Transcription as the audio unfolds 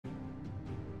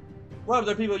What up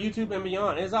there, people, YouTube and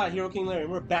beyond? It's I, Hero King Larry,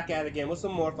 and we're back at it again with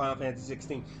some more Final Fantasy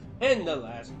 16. In the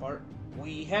last part,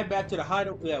 we head back to the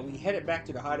hideaway. Yeah, we headed back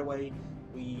to the hideaway.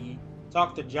 We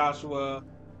talked to Joshua,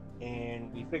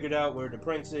 and we figured out where the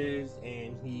prince is,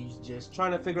 and he's just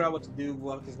trying to figure out what to do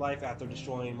with his life after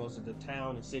destroying most of the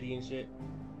town and city and shit.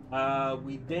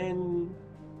 We then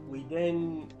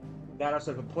got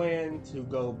ourselves a plan to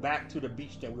go back to the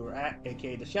beach that we were at,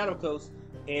 aka the Shadow Coast,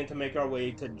 and to make our way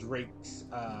to Drake's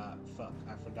fuck,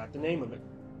 I forgot the name of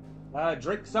it.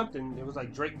 Drake something. It was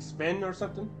like Drake Spin or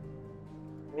something.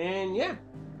 And yeah.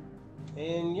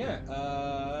 And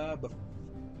yeah.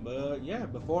 But yeah,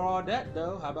 before all that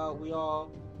though, how about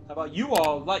you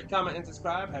all like, comment, and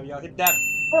subscribe? Have y'all hit that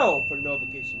bell for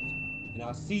notifications? And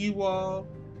I'll see you all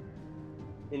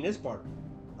in this part.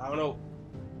 I don't know.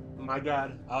 My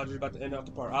God, I was just about to end off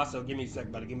the part. Also, give me a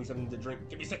sec, buddy. Give me something to drink.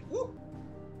 Give me a sec. Woo!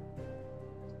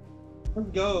 Let's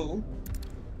go.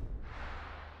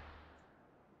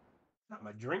 Got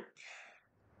my drink.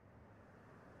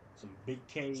 Some Big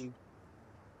K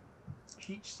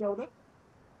peach soda.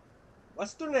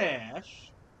 Western Ash.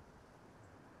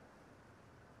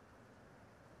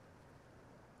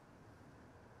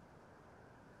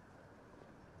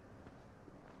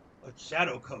 A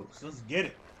Shadow Coast. Let's get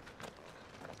it.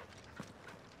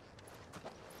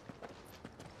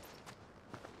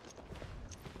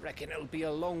 Reckon it'll be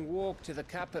a long walk to the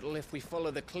capital if we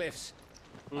follow the cliffs.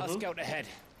 I'll scout ahead,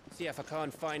 see if I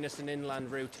can't find us an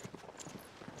inland route.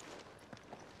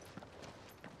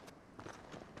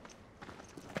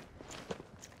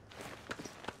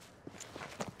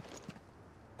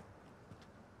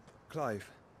 Clive.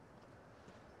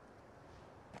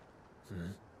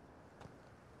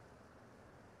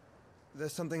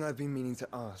 There's something I've been meaning to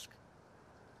ask.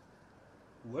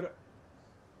 What?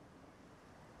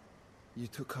 You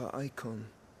took her icon,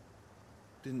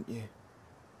 didn't you?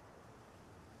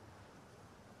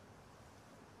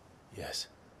 Yes,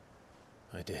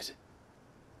 I did.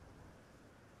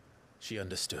 She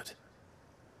understood.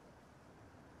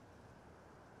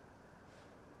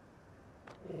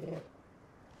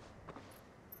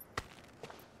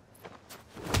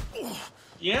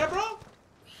 Yeah, bro?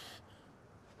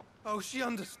 Oh, she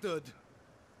understood.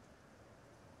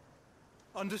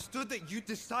 Understood that you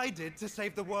decided to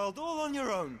save the world all on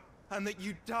your own, and that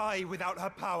you'd die without her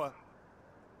power.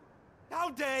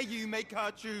 How dare you make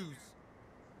her choose?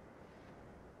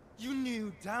 You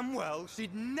knew damn well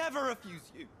she'd never refuse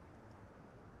you.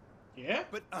 Yeah?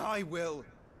 But I will.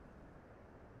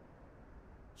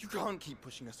 You can't keep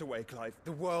pushing us away, Clive.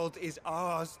 The world is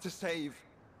ours to save,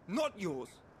 not yours.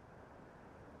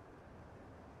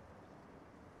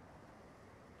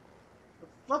 What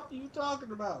the fuck are you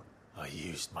talking about? I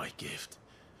used my gift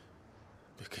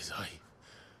because I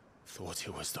thought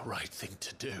it was the right thing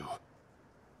to do.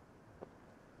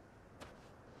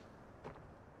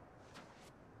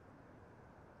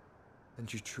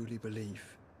 And you truly believe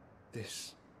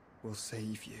this will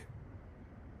save you?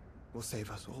 Will save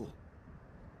us all?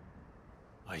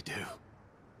 I do.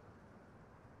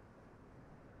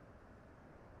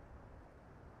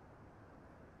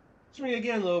 It's me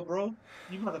again, little bro.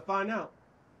 You about to find out.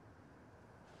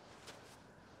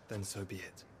 Then so be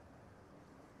it.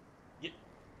 Yeah.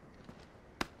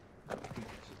 I hate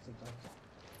that shit sometimes.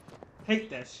 Hate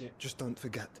that shit. Just don't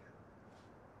forget,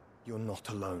 you're not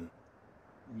alone.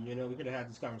 You know, we could have had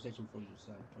this conversation before you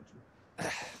decided, don't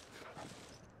you?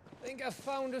 Think I've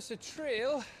found us a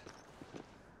trail.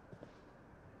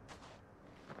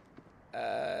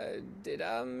 Did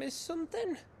I miss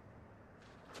something?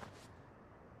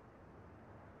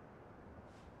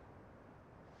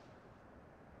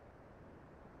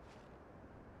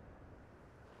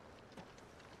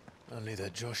 Only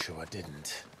that Joshua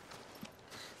didn't.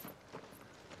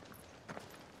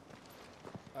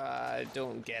 I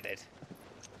don't get it.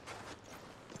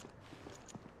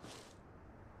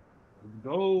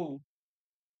 Go.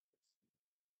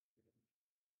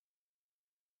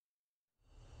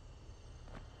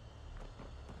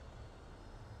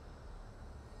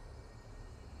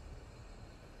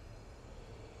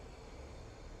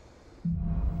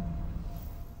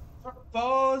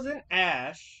 Falls in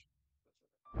Ash.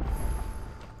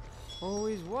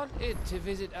 Always wanted to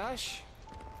visit Ash.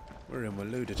 We're in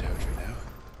Waluda territory now.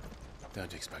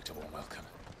 Don't expect a warm welcome.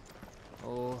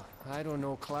 Oh, I don't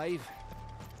know, Clive.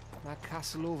 That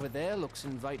castle over there looks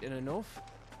inviting enough.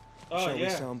 Oh, Shall we yeah.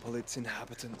 sample its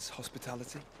inhabitants'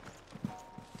 hospitality?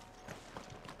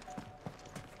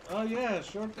 Oh, yeah,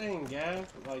 sure thing, Gav.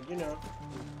 Like, you know,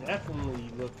 definitely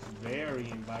looks very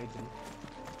inviting.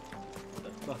 Get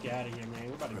the fuck out of here, man.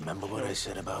 We're about to Remember what I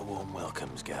said about warm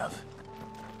welcomes, Gav?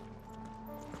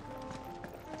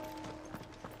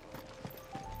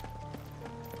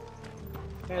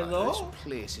 Hello? This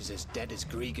place is as dead as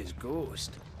Grieger's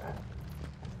ghost.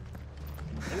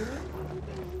 It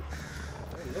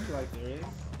looks like there is.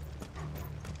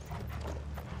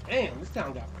 Damn, this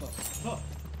town got fucked up.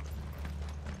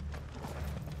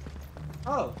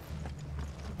 Oh.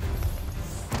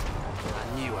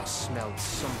 I knew I smelled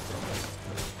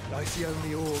something. I see only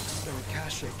orcs and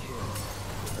Kashik here.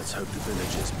 Let's hope the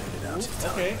villagers made it out in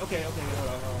time. Okay, hold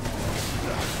on.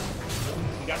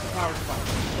 We got the power spot.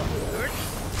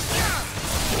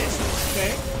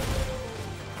 Okay.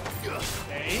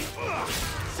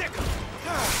 Sick.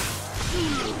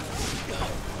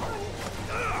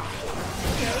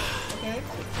 Okay.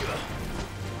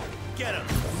 Get him!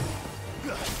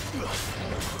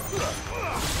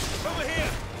 Over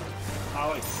here!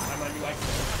 Oh wait, I might be like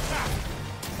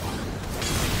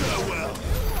well.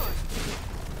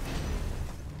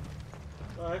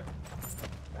 Alright.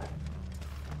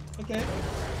 Okay.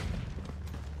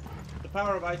 The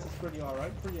power of ice is pretty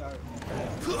alright.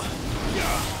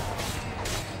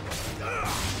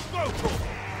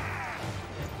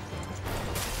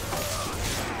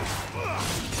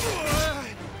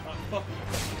 Fuck.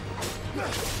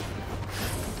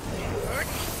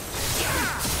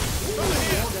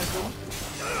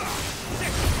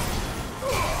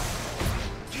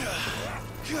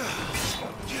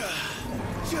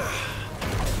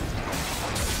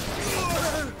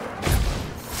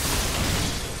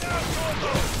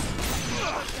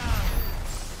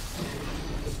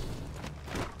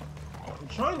 I'm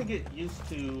trying to get used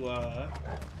to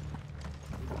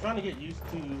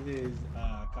his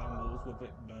combos with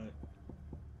it, but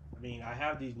I mean I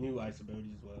have these new ice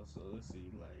abilities as well, so let's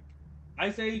see. Like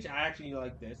Ice Age, I actually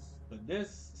like this, but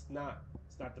this is not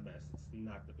the best. It's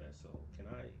not the best. So can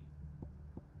I?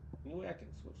 Any way I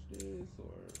can switch this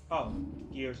or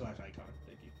gear/icon?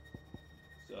 Thank you.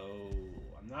 So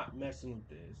I'm not messing with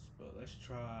this, but let's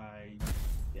try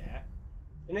that.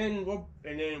 And then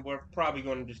we're probably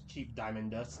going to just keep Diamond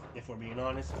Dust if we're being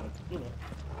honest, but you know,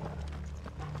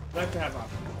 nice to have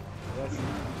options. Let's see.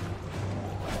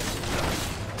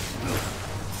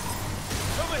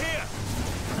 Over here!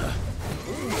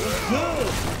 Ooh,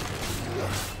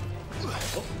 that's good.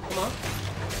 Oh, come on.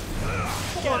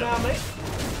 Come on now, mate.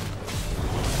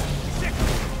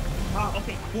 Ah,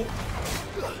 okay, cool.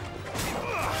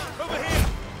 Over here!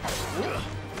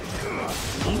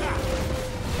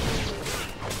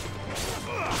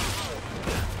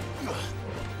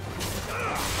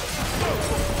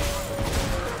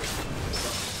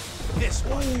 This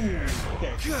one.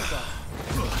 Okay.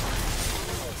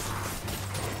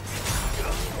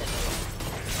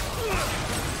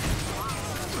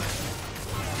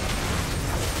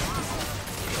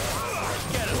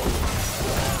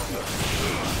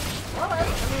 Alright, I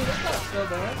mean, that's not so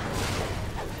bad.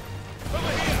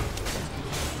 Over here!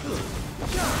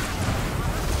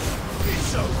 It's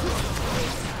so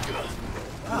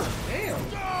Ah, damn.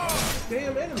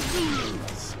 Damn enemy.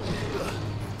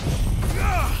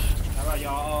 How about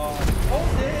y'all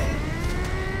hold it?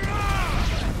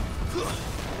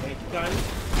 Thank you, guys.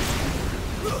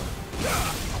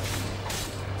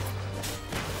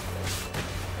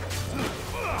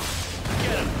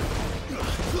 Get him!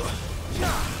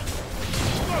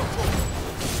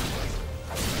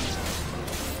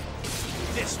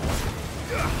 This one!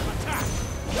 Attack!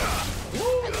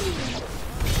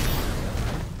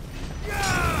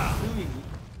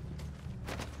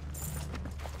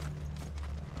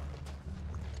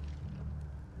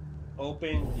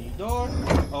 Open the door.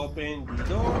 Open the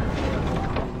door.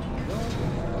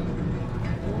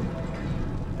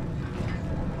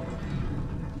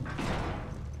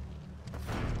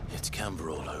 It's Camber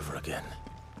all over again.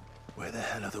 Where the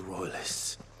hell are the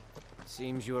royalists?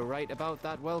 Seems you were right about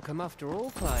that welcome after all,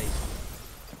 Clive.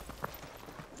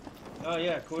 Oh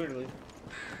yeah, clearly.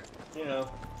 You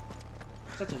know,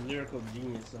 such a lyrical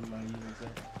genius, some might even say.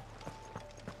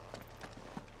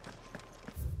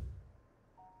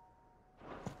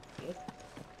 Yep.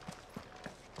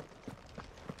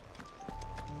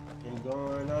 And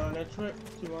going on a trip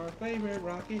to our favorite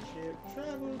rocket ship,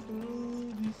 travel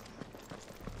through these.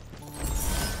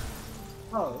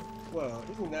 Oh, well,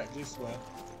 isn't that just swell?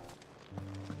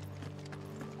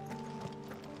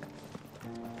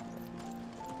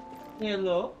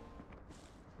 Hello.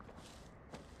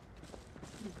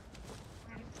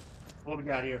 What we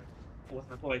got here? What's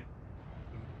my boy?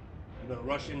 The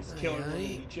Russians killed him.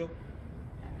 He chill.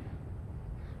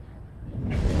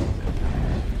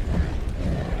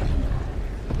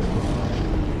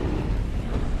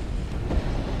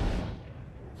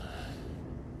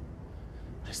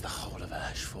 Is the whole of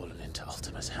Ash fallen into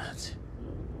Ultima's hands?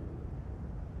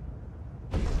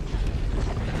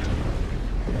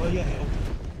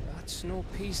 guess no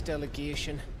peace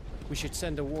delegation. We should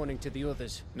send a warning to the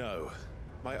others. No.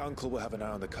 My uncle will have an eye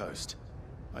on the coast.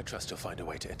 I trust he'll find a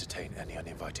way to entertain any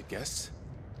uninvited guests.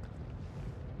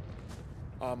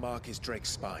 Our mark is Drake's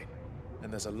Spine,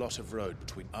 and there's a lot of road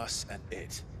between us and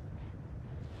it.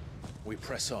 We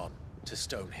press on to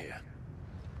Stone here.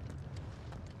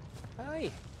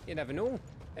 Aye, you never know.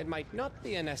 It might not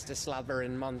be a nest of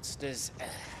slabbering monsters.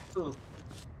 No,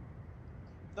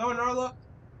 Narla.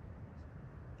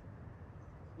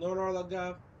 No, Narla,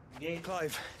 Gav. Gate.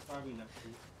 Clive, Probably not.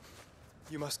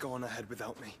 you must go on ahead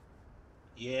without me.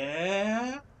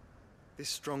 Yeah? This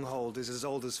stronghold is as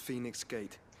old as Phoenix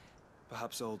Gate.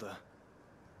 Perhaps older.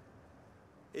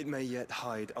 It may yet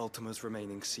hide Ultima's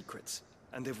remaining secrets.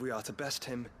 And if we are to best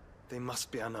him, they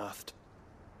must be unearthed.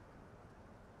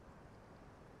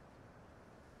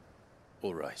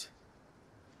 All right.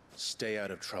 Stay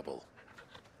out of trouble.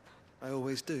 I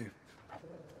always do.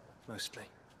 Mostly.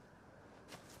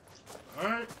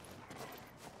 Alright.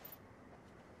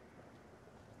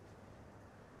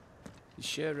 You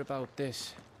sure about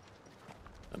this?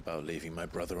 About leaving my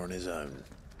brother on his own.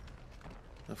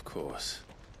 Of course.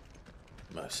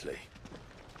 Mostly.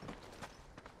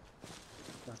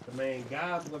 That's the main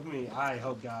Gav with me. I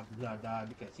hope Gav does not die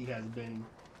because he has been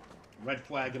red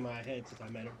flag in my head since I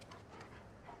met him.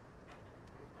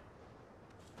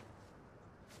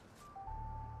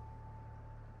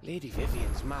 Lady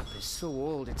Vivian's map is so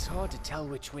old it's hard to tell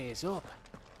which way is up.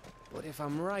 But if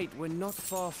I'm right, we're not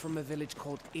far from a village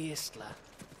called Aistla.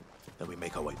 Then we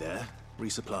make our way there,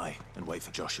 resupply, and wait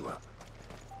for Joshua.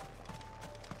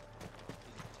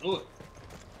 Ooh.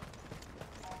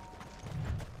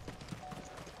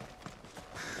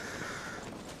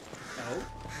 Oh.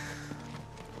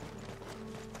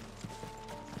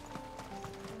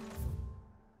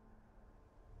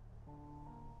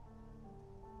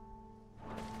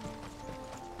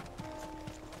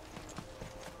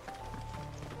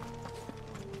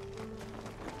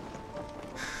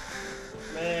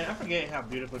 Man, I forget how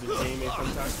beautiful this game is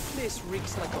sometimes. This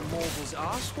reeks like a mobile's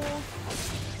arsehole.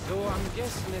 Though I'm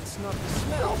guessing it's not the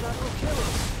smell that will kill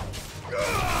us.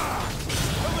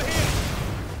 Over here!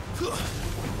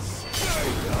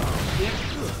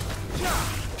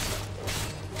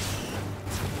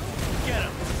 Get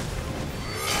him!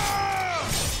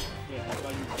 Yeah, that's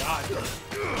why you died. Let's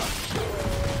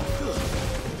go.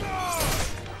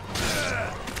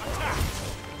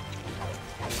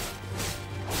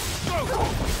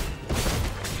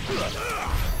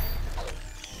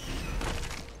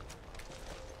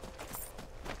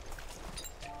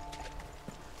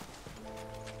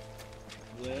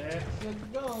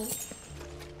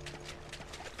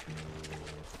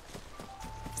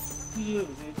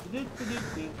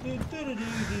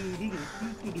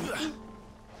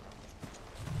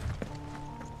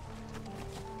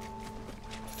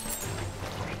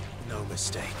 No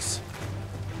mistakes.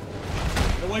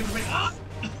 Get away from me. Ah!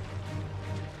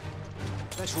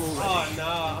 Let's roll ready. Oh no,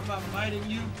 I'm not fighting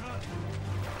you.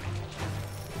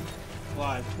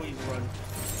 Clive, please run.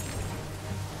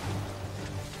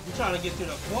 I'm trying to get to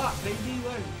the quad, baby.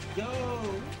 Let's go.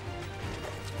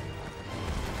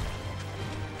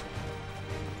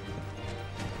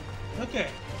 Okay.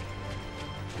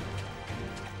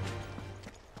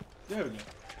 There we go.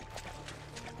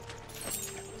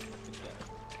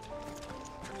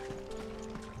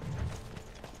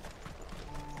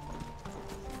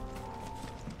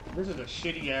 This is a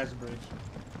shitty ass bridge.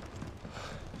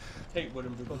 Take with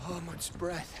him, dude. Oh, much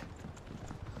breath.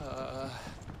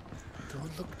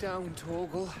 Don't look down,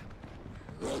 Torgal.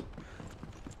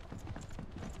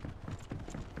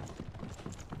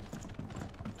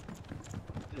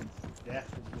 It's death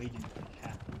is waiting to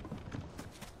happen.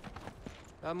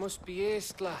 That must be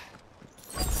Aistla.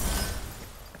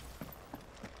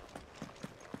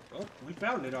 Oh, we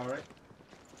found it, alright.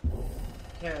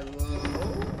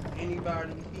 Hello?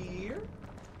 Anybody here?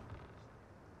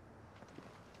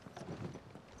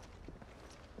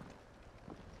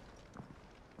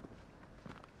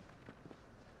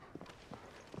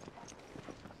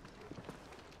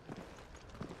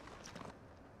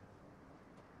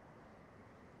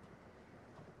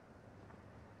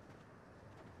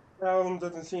 That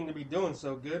doesn't seem to be doing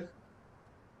so good.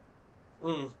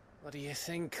 What do you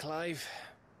think, Clive?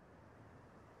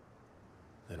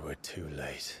 Then we're too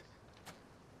late.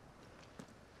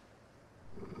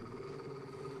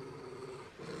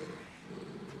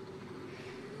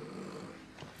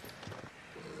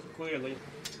 Clearly.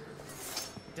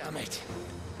 Damn it.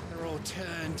 They're all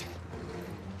turned.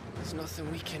 There's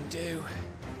nothing we can do.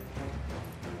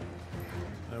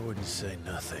 I wouldn't say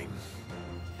nothing.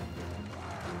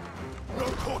 No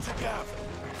quarter gap!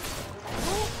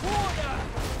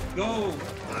 Go.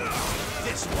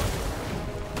 This one.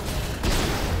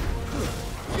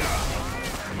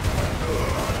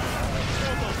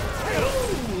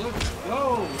 Ooh, let's go.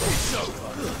 It's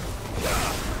over.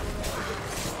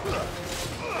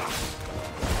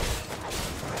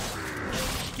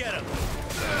 Get him.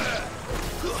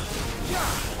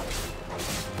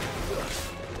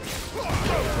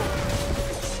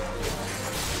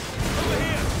 Over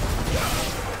here.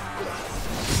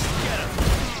 Get him.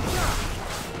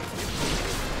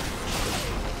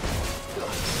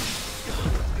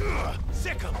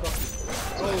 Sick him. Oh.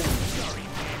 Sorry,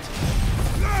 mate.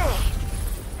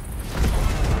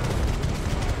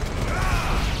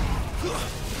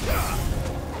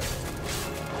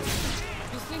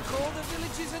 You think all the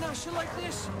villages in Ash are like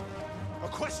this? A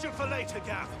question for later,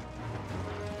 Gav.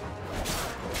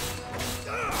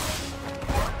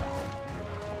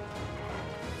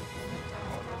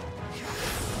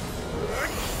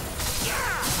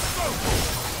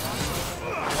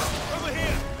 Over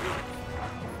here.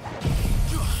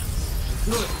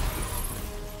 Good.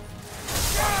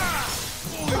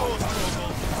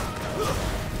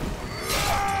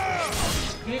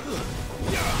 Okay, good.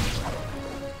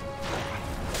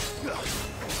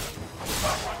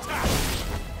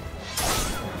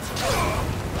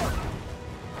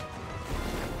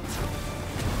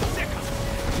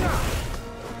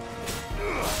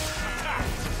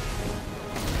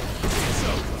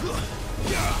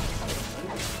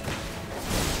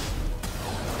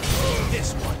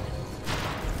 This one.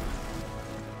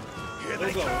 Here they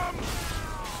Let's go. come.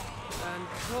 And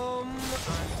come,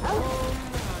 and come,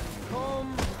 and come.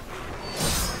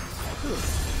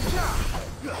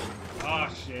 Ah,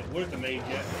 shit. Where's the main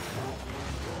jet?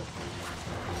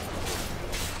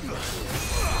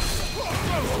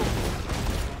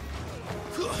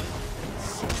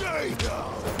 Stay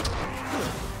down.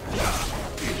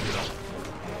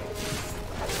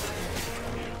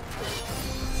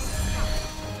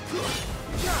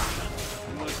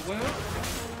 You as well?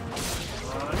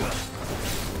 Alright.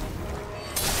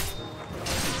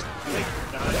 Take your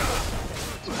time.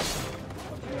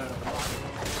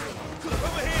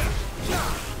 Over here.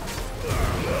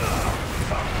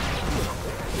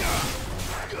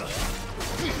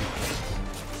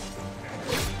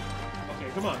 Okay,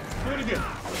 come on. Do it again.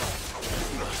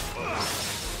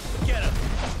 Get him.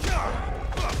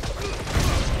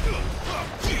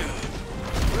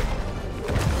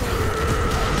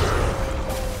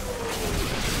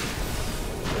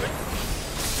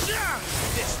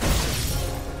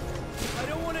 I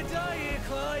don't want to die here,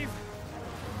 Clive.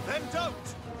 Then don't.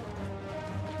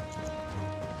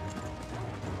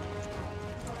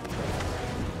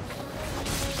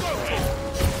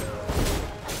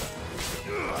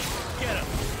 Get him.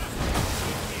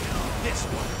 This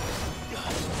one.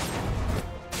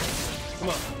 Come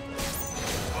on.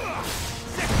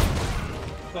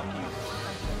 Fuck you.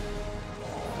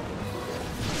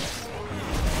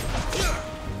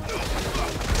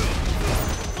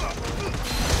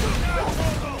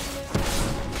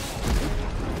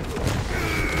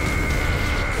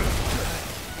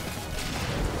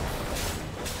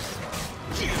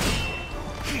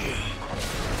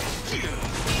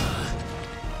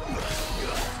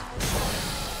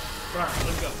 Alright,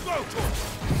 let's go.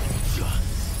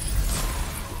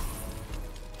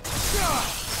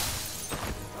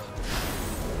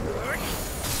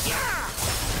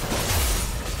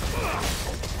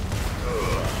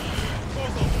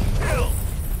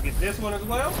 Get this one as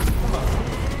well? Come on.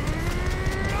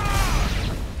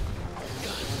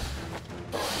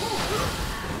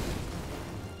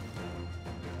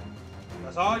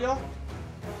 That's all, y'all?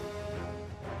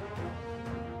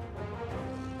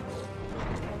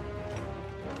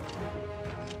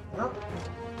 Well,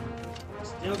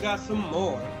 still got some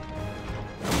more.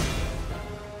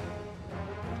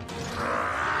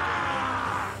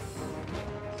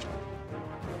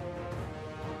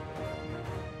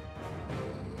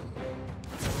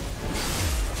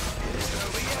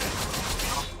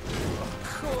 Of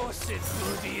course it's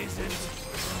bloody isn't.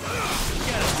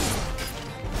 Get him.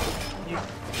 You.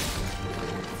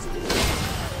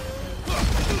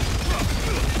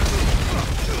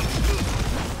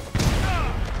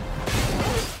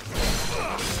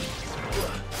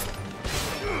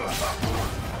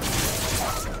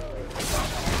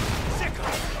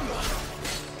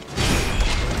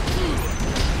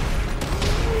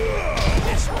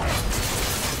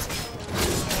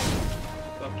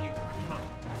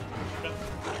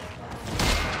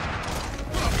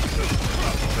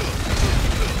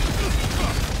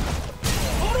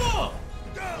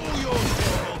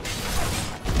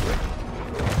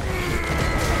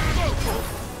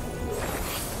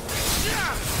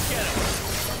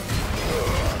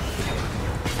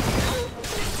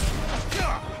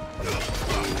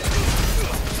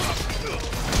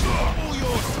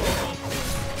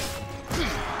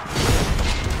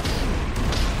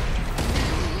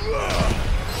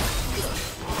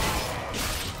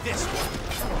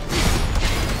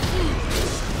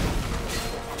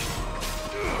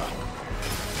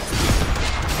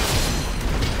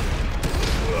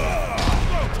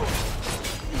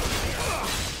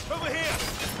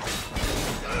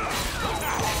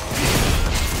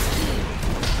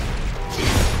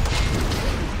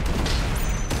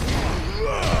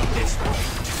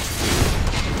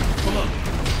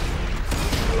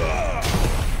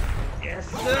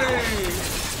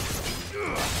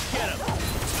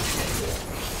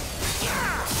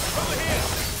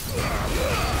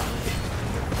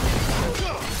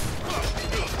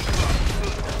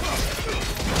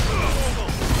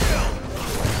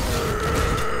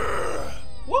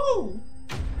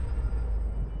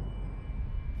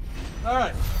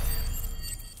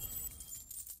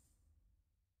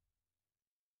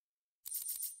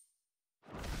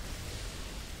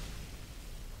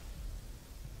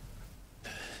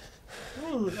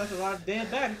 Ooh, that's a lot of dead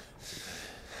bodies.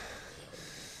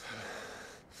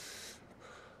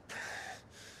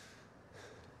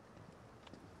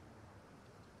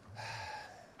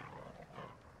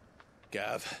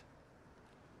 Gav.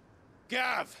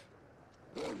 Gav!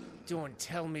 Don't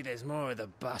tell me there's more of the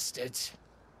bastards.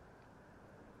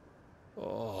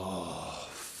 Oh,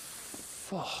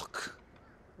 fuck.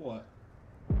 What?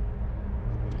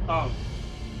 Oh.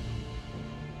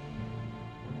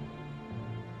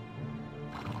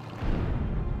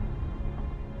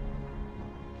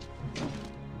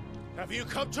 Have you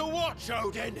come to watch,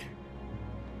 Odin?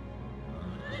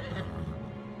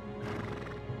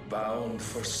 Bound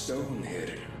for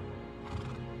Stonehill.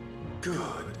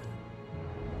 Good.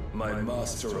 My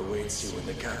master awaits you in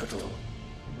the capital,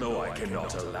 though I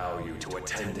cannot allow you to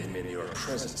attend him in your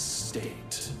present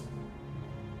state.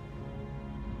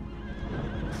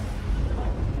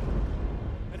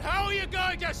 And how are you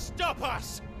going to stop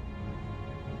us?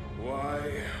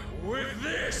 Why, with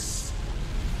this!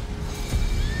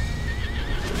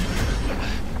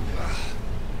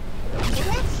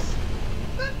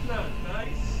 That's not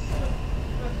nice.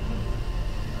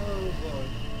 Oh boy.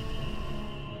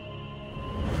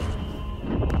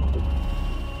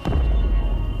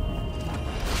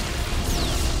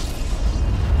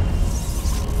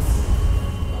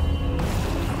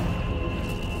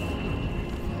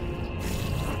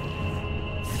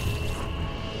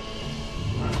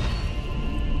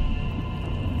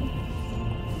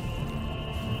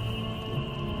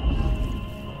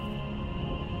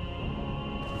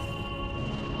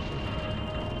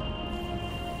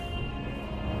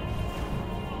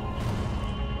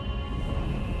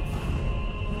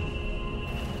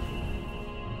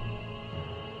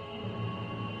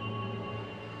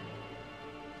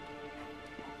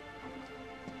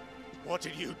 What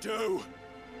did you do?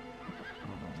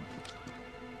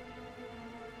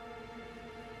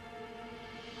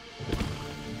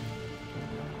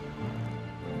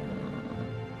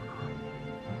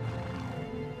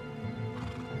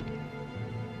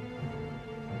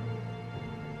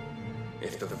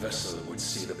 If the vessel would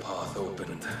see the path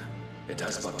opened, it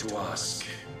has but to ask.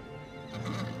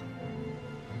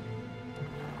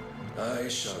 I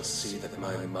shall see that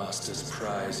my master's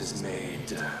prize is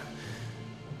made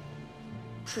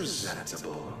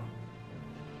presentable.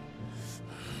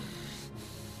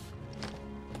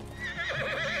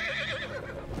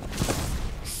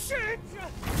 Shit!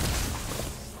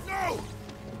 No!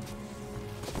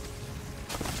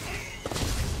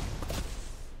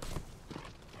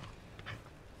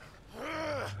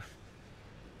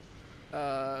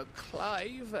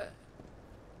 Clive,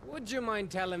 would you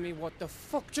mind telling me what the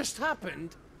fuck just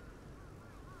happened?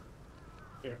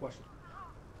 Fair question.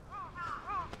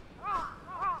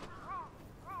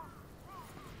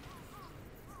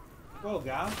 Whoa,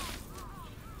 guy.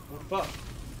 What the fuck?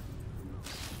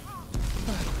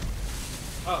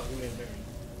 Oh, we made it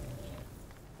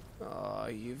there. Oh,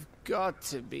 you've got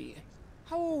to be.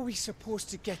 How are we supposed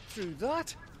to get through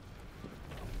that?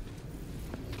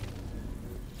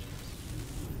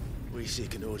 We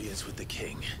seek an audience with the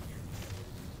king.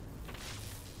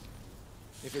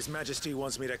 If His Majesty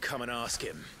wants me to come and ask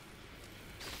him,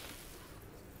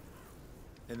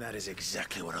 then that is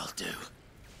exactly what I'll do.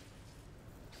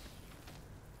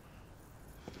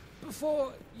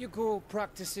 Before you go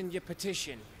practicing your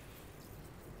petition,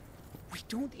 we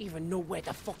don't even know where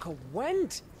the fucker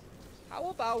went. How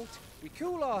about we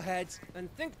cool our heads and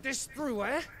think this through,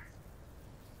 eh?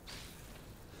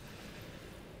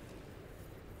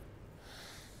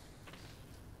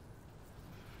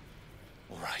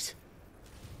 All right.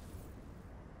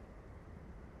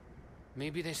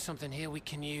 Maybe there's something here we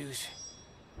can use.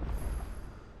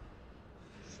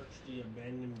 Search the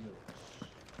abandoned village.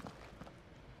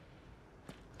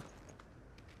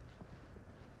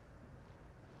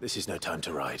 This is no time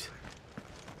to ride.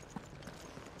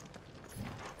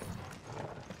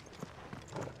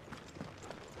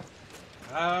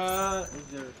 Is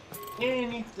there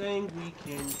anything we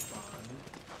can find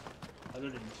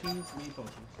other than 2 free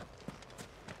potions?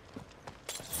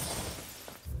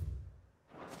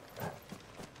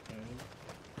 Okay.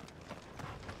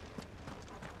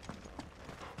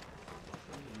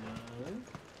 None.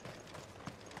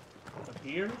 Up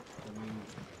here? I mean,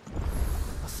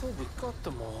 I thought we got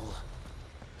them all.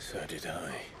 So did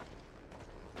I.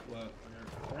 what? Are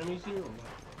there enemies here or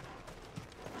what?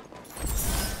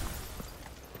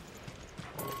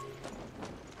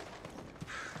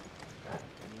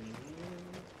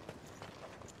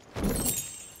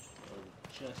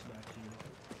 Chest back here.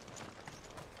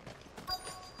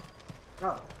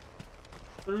 Oh.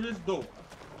 Through this door.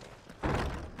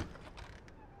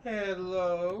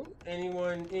 Hello?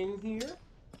 Anyone in here?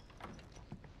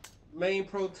 Main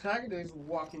protagonist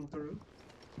walking through.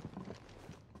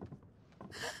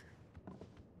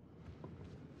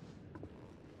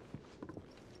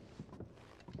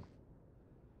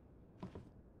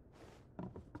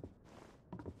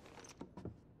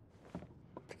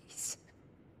 Please.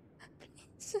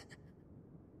 Please.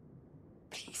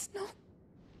 Please, no.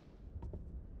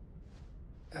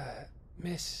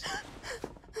 Miss.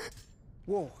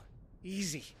 Whoa.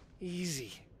 Easy.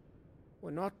 Easy.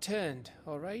 We're not turned,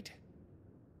 all right?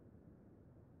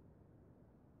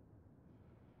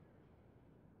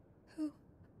 Who?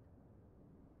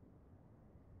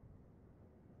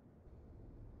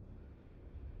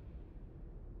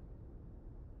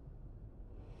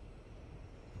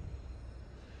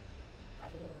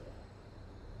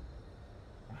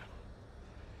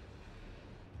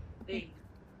 Hey.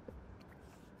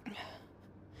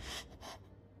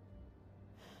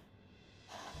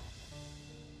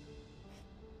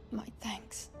 My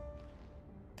thanks,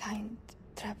 kind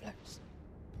travelers.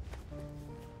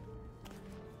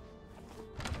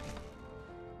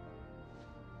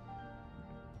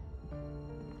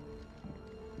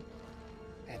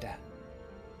 Edda,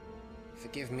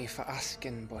 forgive me for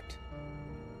asking, but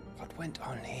what went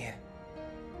on here?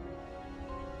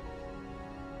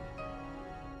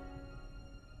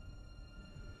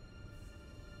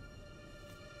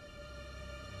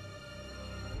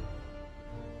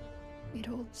 It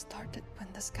all started when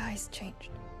the skies changed.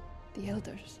 The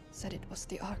elders said it was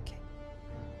the Arche.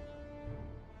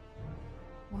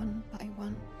 One by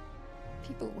one,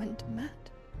 people went mad.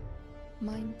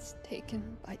 Minds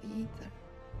taken by the ether.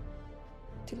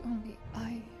 Till only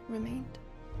I remained.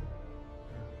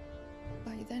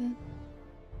 By then,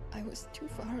 I was too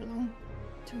far along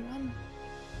to run.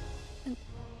 And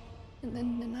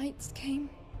then the nights came.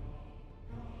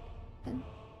 And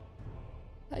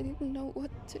I didn't know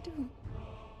what to do.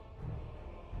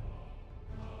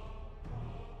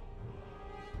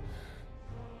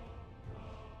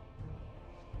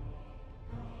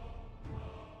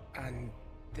 And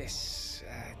this,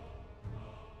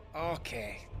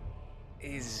 Arche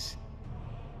is...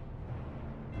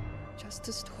 Just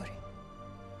a story.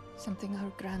 Something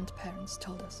our grandparents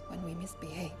told us when we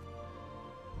misbehaved.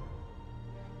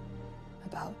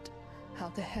 About how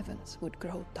the heavens would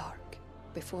grow dark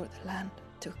before the land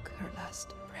took her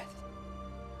last breath.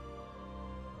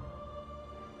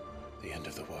 The end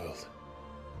of the world.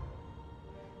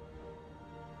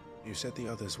 You said the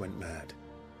others went mad.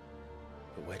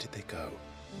 But where did they go?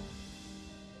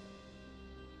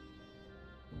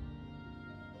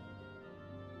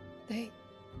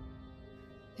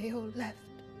 They all left.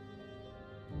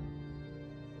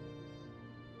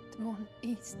 Drawn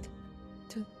east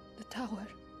to the tower,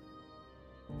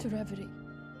 to Reverie.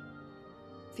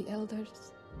 The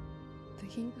elders, the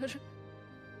healer,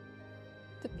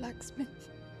 the blacksmith,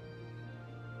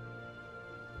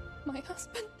 my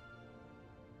husband.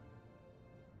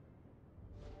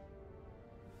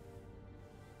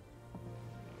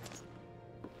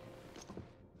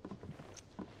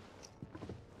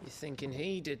 You thinking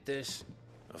he did this?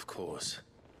 Of course.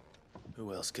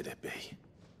 Who else could it be?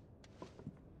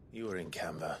 You were in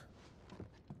Canva.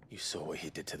 You saw what he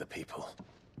did to the people.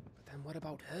 But then what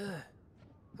about her?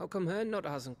 How come her nut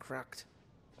hasn't cracked?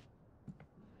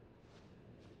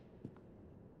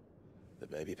 The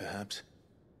baby, perhaps?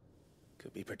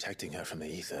 Could be protecting her from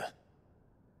the ether.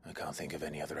 I can't think of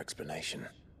any other explanation.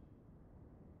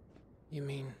 You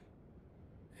mean...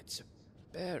 it's a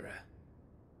bearer?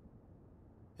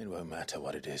 It won't matter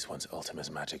what it is once Ultima's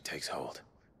magic takes hold.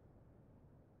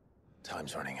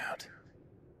 Time's running out.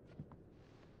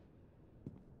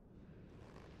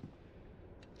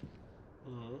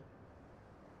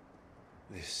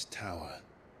 This tower.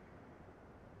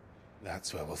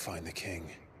 That's where we'll find the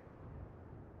king.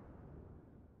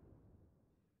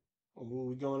 Ooh,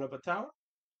 we going up a tower?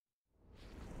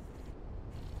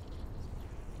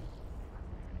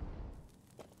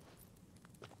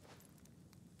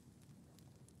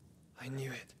 I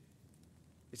knew it.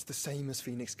 It's the same as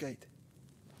Phoenix Gate.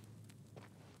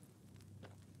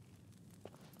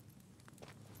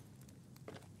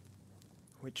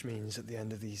 Which means at the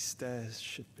end of these stairs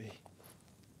should be...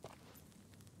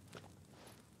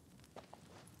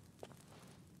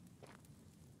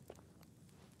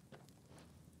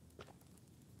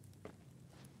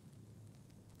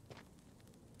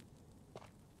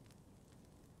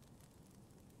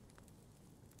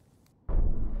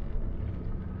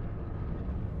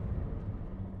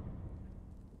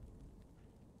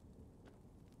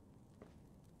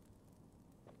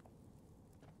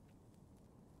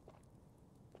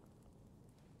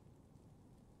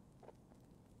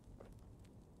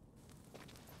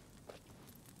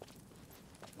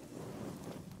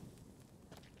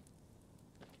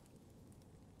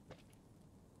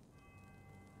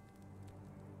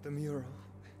 The mural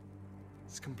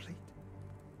is complete.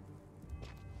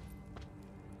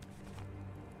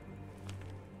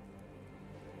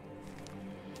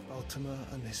 Ultima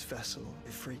and his vessel,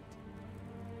 Ifrit.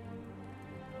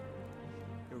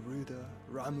 Garuda,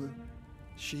 Ramu,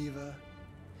 Shiva,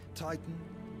 Titan,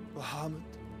 Bahamut,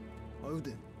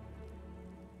 Odin.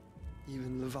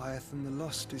 Even Leviathan the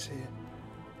Lost is here.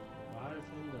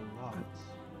 Leviathan the Lost.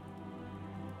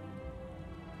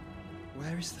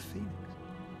 Where is the Phoenix?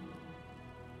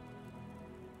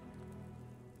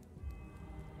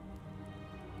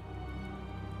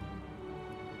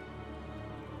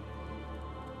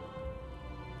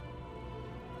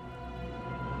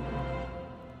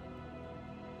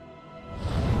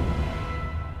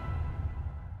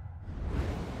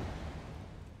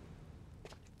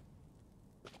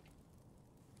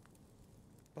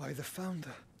 By the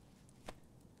Founder.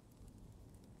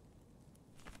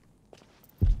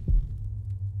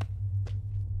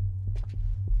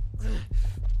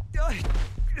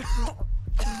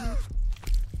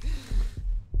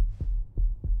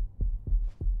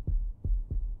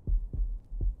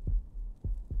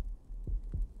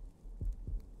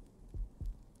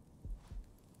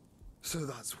 So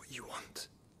that's what you want,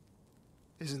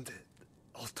 isn't it,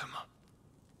 Ultima?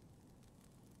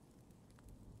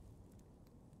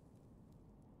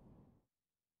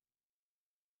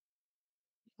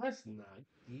 That's not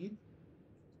good.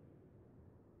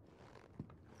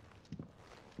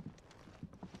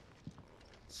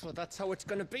 So that's how it's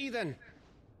gonna be then.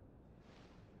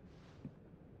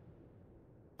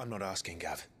 I'm not asking,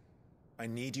 Gav. I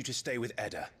need you to stay with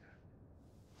Edda.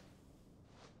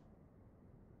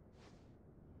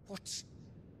 What?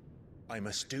 I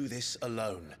must do this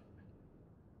alone.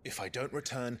 If I don't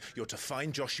return, you're to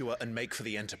find Joshua and make for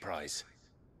the Enterprise.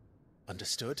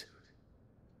 Understood?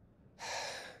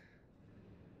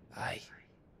 Aye.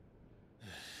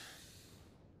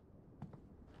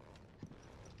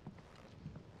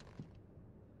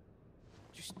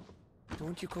 Just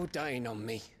don't you go dying on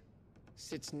me.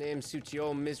 Sid's name suits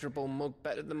your miserable mug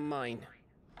better than mine.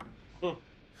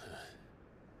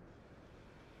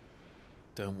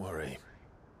 Don't worry.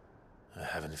 I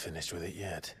haven't finished with it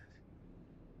yet.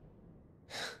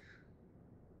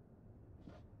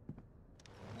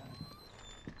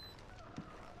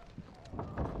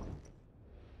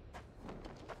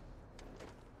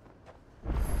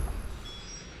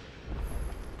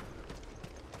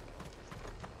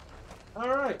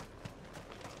 Alright.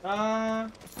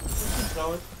 Let's keep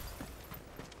going.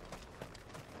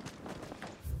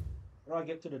 How do I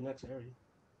get to the next area?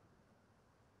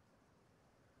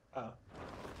 Oh.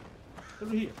 Through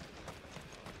here.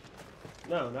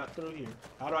 No, not through here.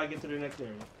 How do I get to the next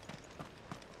area?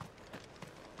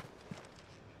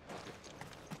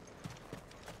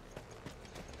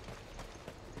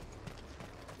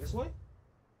 This way?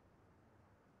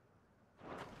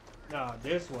 No,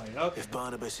 this way. Okay. If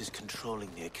Barnabas is controlling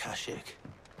the Akashic,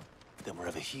 then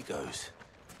wherever he goes,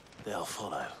 they'll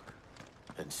follow.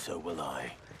 And so will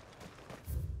I.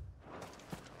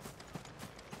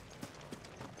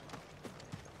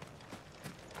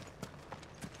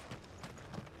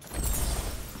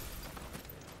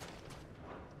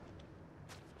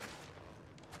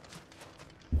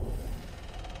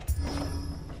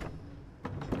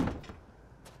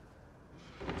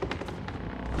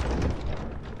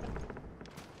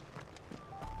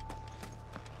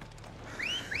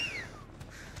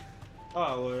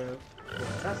 Oh,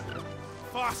 that's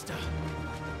Faster!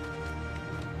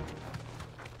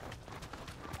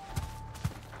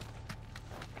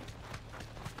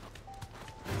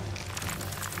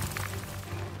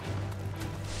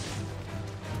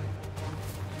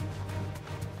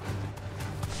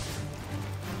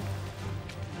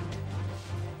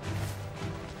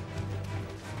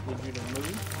 need you to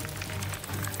move.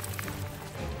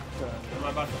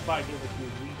 I'm about to fight here with your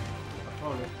weak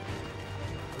opponent.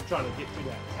 I'm trying to get to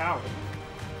that tower.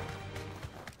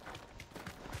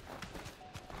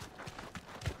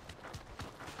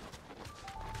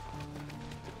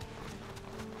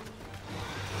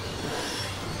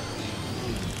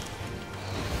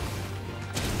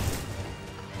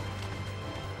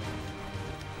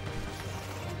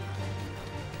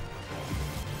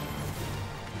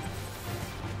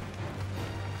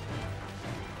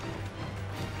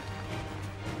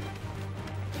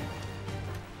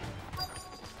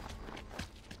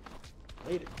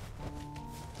 Made it.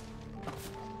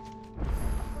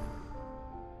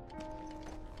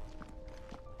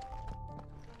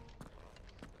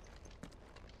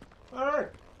 All right.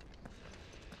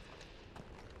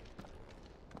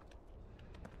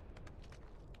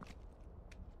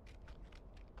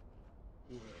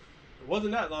 It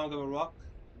wasn't that long of a walk.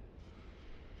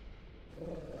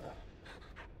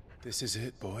 This is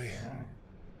it, boy.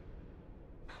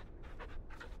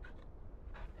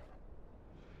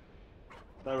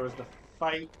 There was the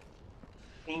fight.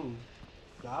 King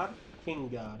God? King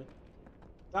God.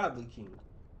 Godly King.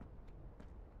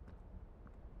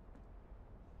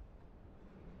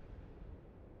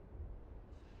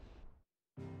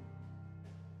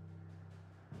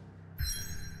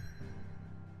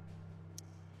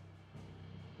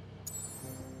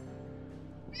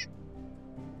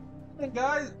 And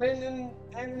guys, and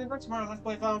in the next part of Let's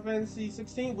Play Final Fantasy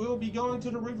 16, we'll be going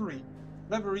to the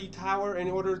Reverie Tower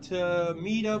in order to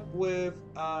meet up with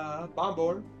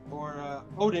Bombor or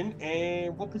Odin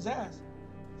and whoop his ass.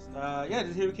 Yeah, this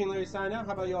is here King Larry signing out.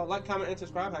 How about y'all like, comment, and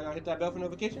subscribe? How y'all hit that bell for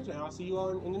notifications? And I'll see you all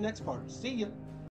in the next part. See ya.